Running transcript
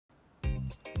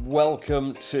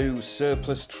Welcome to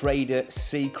Surplus Trader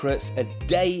Secrets, a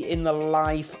day in the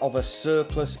life of a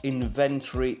surplus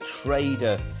inventory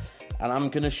trader. And I'm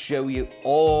going to show you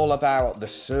all about the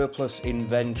surplus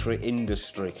inventory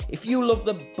industry. If you love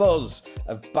the buzz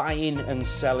of buying and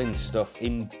selling stuff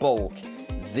in bulk,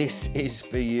 this is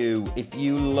for you. If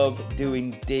you love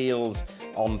doing deals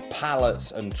on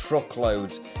pallets and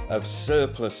truckloads of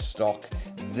surplus stock,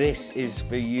 this is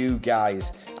for you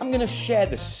guys. I'm going to share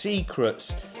the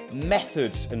secrets,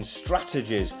 methods and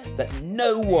strategies that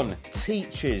no one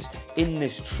teaches in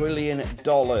this $1 trillion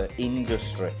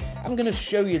industry. I'm going to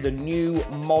show you the new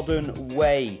modern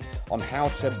way on how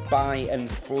to buy and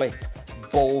flip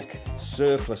bulk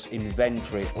surplus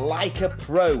inventory like a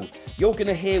pro. You're going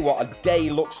to hear what a day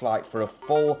looks like for a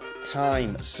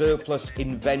full-time surplus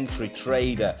inventory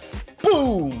trader.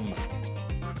 Boom!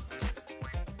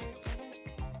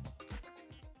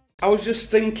 I was just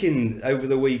thinking over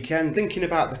the weekend, thinking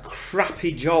about the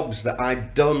crappy jobs that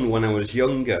I'd done when I was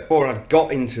younger, before I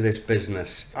got into this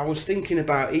business. I was thinking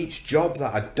about each job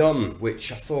that I'd done,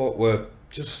 which I thought were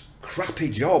just crappy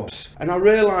jobs. And I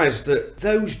realised that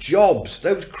those jobs,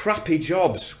 those crappy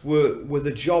jobs, were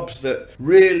the jobs that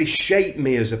really shaped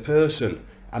me as a person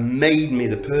and made me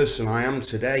the person I am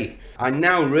today. I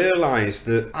now realise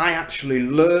that I actually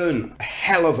learn a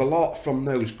hell of a lot from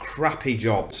those crappy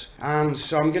jobs. And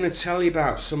so I'm going to tell you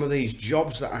about some of these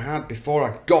jobs that I had before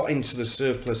I got into the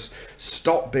surplus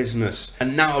stock business.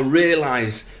 And now I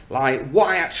realise what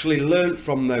I actually learned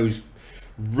from those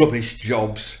rubbish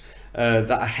jobs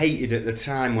that I hated at the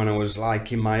time when I was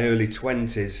in my early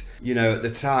 20s. You know, at the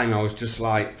time I was just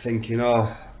thinking,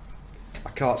 oh, I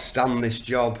can't stand this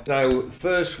job. So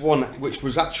first one, which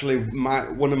was actually my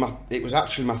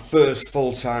first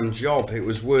full-time job. It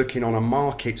was working on a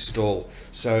market stall.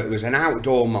 So it was an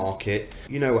outdoor market.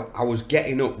 You know, I was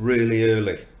getting up really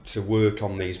early to work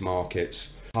on these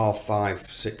markets. 5:30,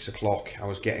 6 o'clock, I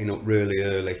was getting up really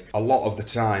early. A lot of the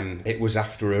time it was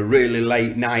after a really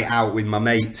late night out with my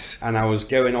mates, and I was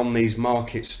going on these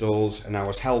market stalls and I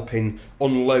was helping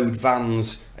unload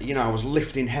vans. You know, I was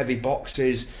lifting heavy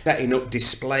boxes, setting up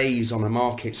displays on a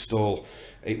market stall.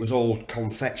 It was all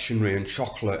confectionery and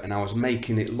chocolate, and I was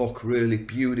making it look really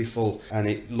beautiful and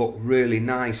it looked really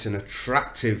nice and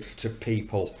attractive to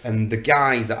people. And the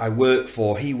guy that I worked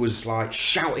for, he was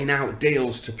shouting out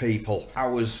deals to people. I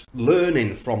was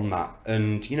learning from that,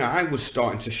 and you know, I was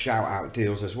starting to shout out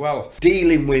deals as well.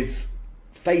 Dealing with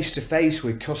face-to-face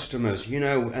with customers, you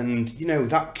know, and you know,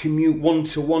 that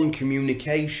one-to-one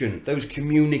communication, those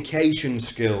communication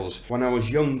skills when I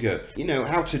was younger, you know,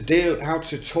 how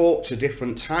to talk to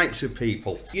different types of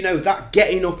people. You know, that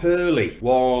getting up early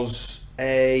was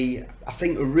I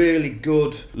think a really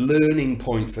good learning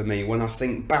point for me when I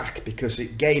think back, because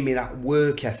it gave me that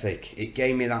work ethic. It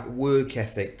gave me that work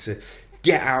ethic to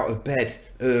get out of bed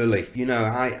early. You know,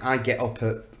 I get up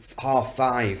at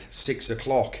 5:30, 6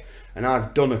 o'clock, and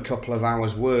I've done a couple of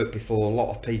hours work before a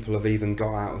lot of people have even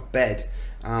got out of bed.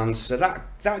 And so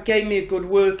that gave me a good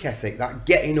work ethic, that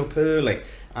getting up early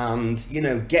and, you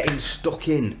know, getting stuck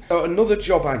in. So another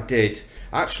job I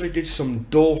actually did some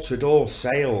door-to-door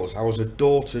sales. I was a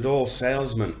door-to-door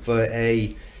salesman for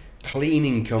a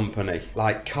cleaning company,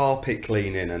 like carpet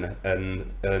cleaning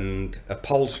and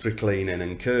upholstery cleaning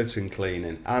and curtain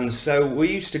cleaning. And so we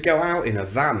used to go out in a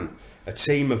van, a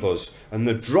team of us, and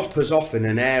they'd drop us off in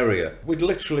an area. We'd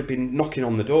literally been knocking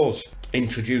on the doors,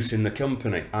 introducing the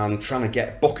company and trying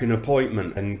to book an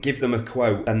appointment and give them a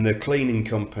quote, and the cleaning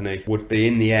company would be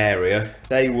in the area.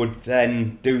 They would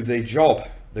then do the job,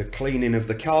 the cleaning of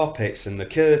the carpets and the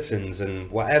curtains and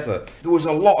whatever. There was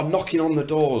a lot of knocking on the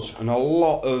doors and a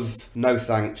lot of no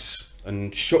thanks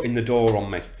and shutting the door on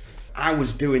me. I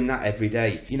was doing that every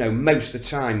day. You know, most of the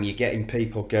time you're getting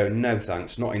people going, no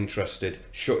thanks, not interested,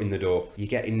 shutting the door. You're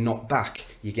getting knocked back,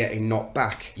 you're getting knocked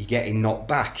back, you're getting knocked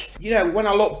back. You know, when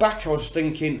I look back, I was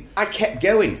thinking, I kept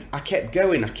going, I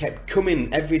kept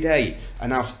coming every day.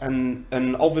 And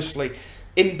obviously,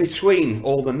 in between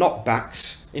all the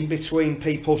knockbacks, in between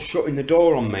people shutting the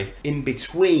door on me, in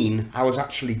between, I was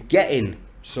actually getting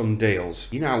some deals.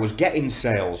 You know, I was getting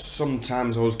sales.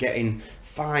 Sometimes I was getting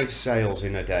 5 sales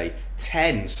in a day,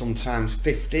 10, sometimes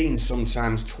 15,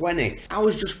 sometimes 20. I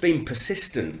was just being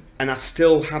persistent, and I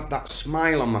still had that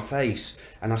smile on my face,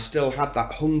 and I still had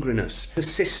that hungriness.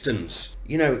 Persistence,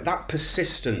 you know, that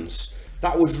persistence,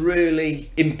 that was really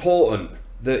important,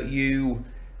 that you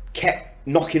kept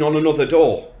knocking on another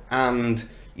door and,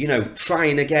 you know,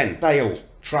 trying again. Fail,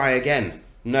 try again.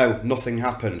 No, nothing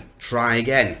happened. Try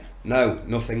again. No,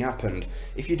 nothing happened.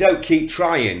 If you don't keep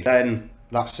trying, then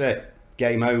that's it.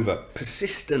 game over.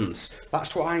 Persistence,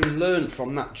 that's what I learned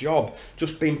from that job.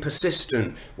 Just being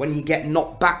persistent. When you get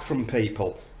knocked back from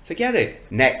people, forget it.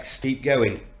 Next, keep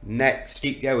going. Next,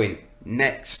 keep going.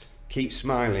 Next, keep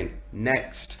smiling.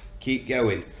 Next, keep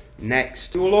going.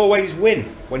 Next. You will always win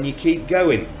when you keep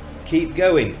going. Keep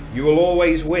going. You will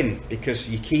always win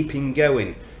because you're keeping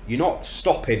going. You're not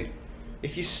stopping.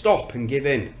 If you stop and give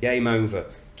in, game over.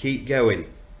 Keep going.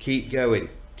 Keep going.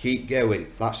 Keep going.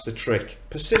 That's the trick.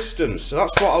 Persistence. So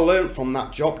that's what I learned from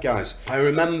that job, guys. I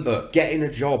remember getting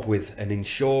a job with an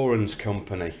insurance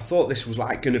company. I thought this was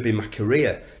like going to be my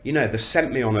career. You know, they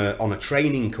sent me on a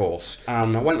training course,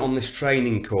 and I went on this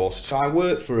training course. So I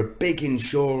worked for a big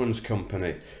insurance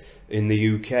company in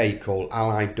the UK called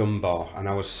Allied Dunbar, and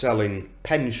I was selling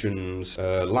pensions,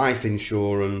 life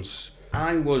insurance.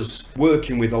 I was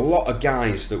working with a lot of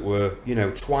guys that were, you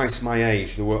know, twice my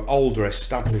age. They were older,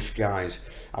 established guys.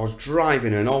 I was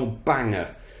driving an old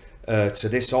banger to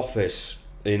this office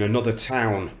in another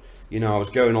town. You know, I was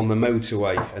going on the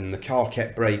motorway and the car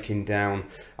kept breaking down.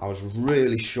 I was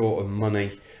really short of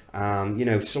money, and you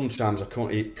know, sometimes I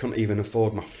couldn't even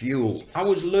afford my fuel. I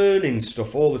was learning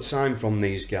stuff all the time from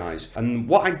these guys, and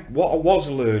what I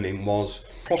was learning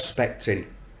was prospecting.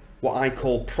 What I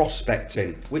call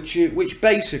prospecting, which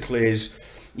basically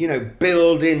is, you know,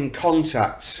 building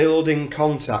contacts all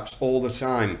the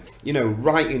time. You know,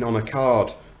 writing on a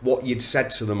card what you'd said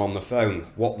to them on the phone,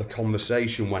 what the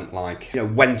conversation went like, you know,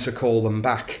 when to call them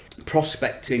back.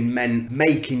 Prospecting meant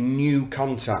making new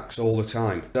contacts all the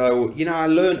time. So, you know, I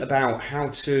learned about how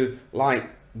to, like,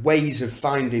 ways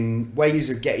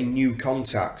of getting new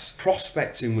contacts.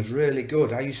 Prospecting was really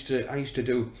good. I used to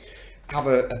have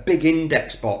a big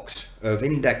index box of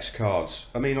index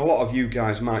cards. I mean, a lot of you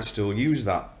guys might still use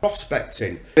that.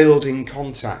 Prospecting, building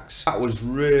contacts, that was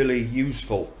really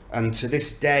useful, and to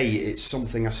this day it's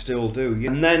something I still do.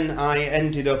 And then I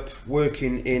ended up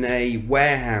working in a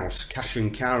warehouse, cash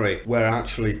and carry, where I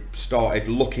actually started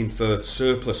looking for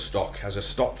surplus stock as a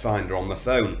stock finder on the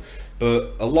phone.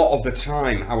 But a lot of the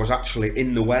time I was actually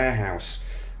in the warehouse.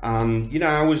 And you know,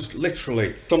 I was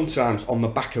literally sometimes on the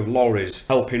back of lorries,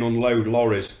 helping unload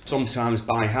lorries, sometimes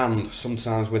by hand,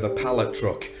 sometimes with a pallet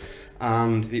truck,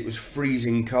 and it was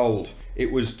freezing cold.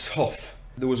 It was tough.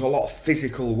 There was a lot of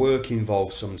physical work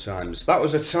involved sometimes. That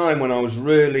was a time when I was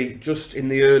really just in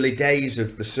the early days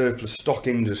of the surplus stock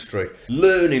industry,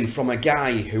 learning from a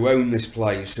guy who owned this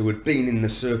place, who had been in the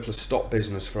surplus stock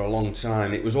business for a long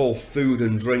time. It was all food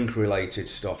and drink related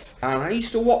stuff. And I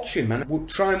used to watch him and I would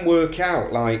try and work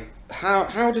out, like,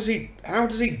 how does he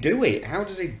do it? How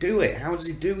does he do it? How does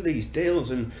he do these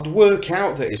deals? And I'd work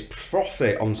out that his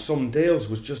profit on some deals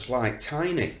was just like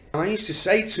tiny. And I used to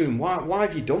say to him, why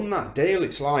have you done that deal?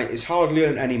 It's like, it's hardly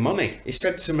earned any money. He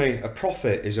said to me, a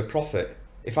profit is a profit.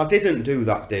 If I didn't do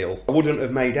that deal, I wouldn't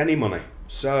have made any money.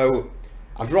 So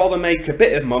I'd rather make a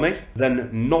bit of money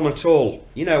than none at all.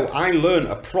 You know, I learned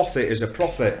a profit is a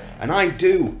profit, and I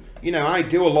do. You know, I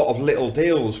do a lot of little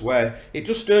deals where it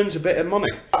just earns a bit of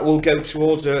money. That will go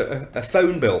towards a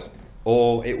phone bill,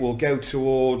 or it will go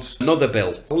towards another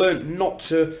bill. I learned not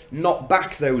to knock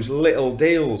back those little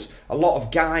deals. A lot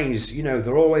of guys, you know,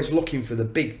 they're always looking for the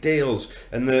big deals,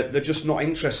 and they're just not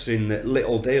interested in the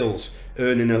little deals,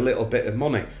 earning a little bit of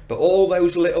money. But all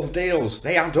those little deals,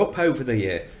 they add up over the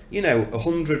year. You know,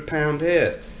 £100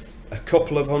 here, a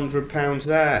couple of £100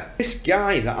 there. This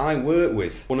guy that I work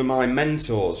with, one of my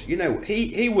mentors, you know,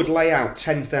 he would lay out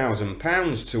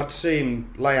 £10,000 to, I'd see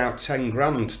him lay out 10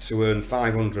 grand to earn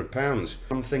 £500.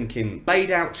 I'm thinking,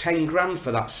 laid out 10 grand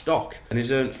for that stock and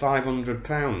he's earned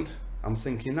 £500. I'm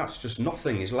thinking, that's just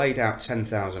nothing. He's laid out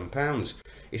 £10,000.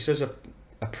 He says a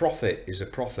profit is a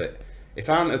profit. If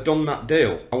I hadn't have done that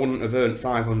deal, I wouldn't have earned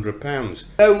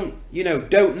 £500.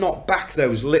 Don't knock back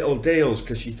those little deals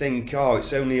because you think, oh,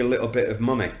 it's only a little bit of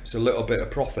money, it's a little bit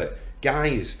of profit.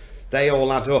 Guys, they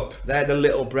all add up. They're the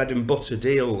little bread and butter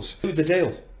deals. Do the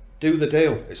deal. Do the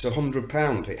deal. It's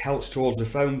 £100. It helps towards a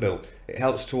phone bill. It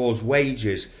helps towards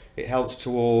wages. It helps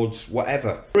towards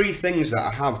whatever. 3 things that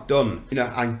I have done. You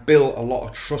know, I built a lot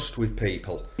of trust with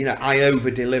people. You know, I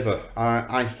over-deliver.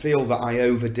 I feel that I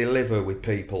over-deliver with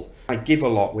people. I give a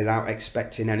lot without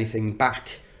expecting anything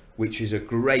back, which is a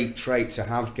great trait to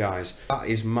have, guys. That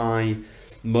is my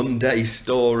Monday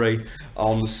story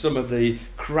on some of the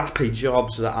crappy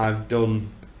jobs that I've done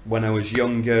when I was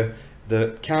younger,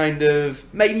 that kind of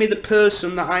made me the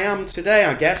person that I am today,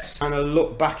 I guess. And I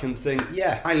look back and think,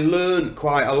 yeah, I learned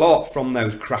quite a lot from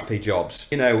those crappy jobs,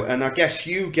 you know. And I guess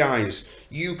you guys,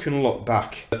 you can look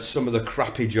back at some of the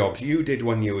crappy jobs you did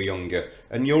when you were younger,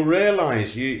 and you'll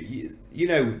realise you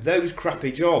know, those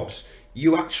crappy jobs,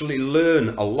 you actually learn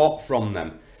a lot from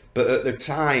them, But at the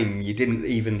time, you didn't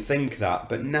even think that.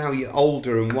 But now you're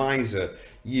older and wiser,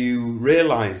 you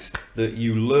realise that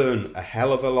you learn a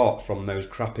hell of a lot from those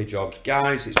crappy jobs.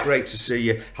 Guys, it's great to see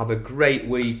you. Have a great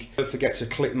week. Don't forget to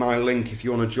click my link if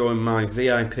you want to join my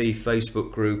VIP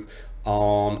Facebook group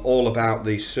on all about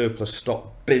the surplus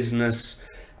stock business.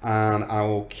 And I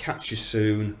will catch you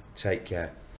soon. Take care.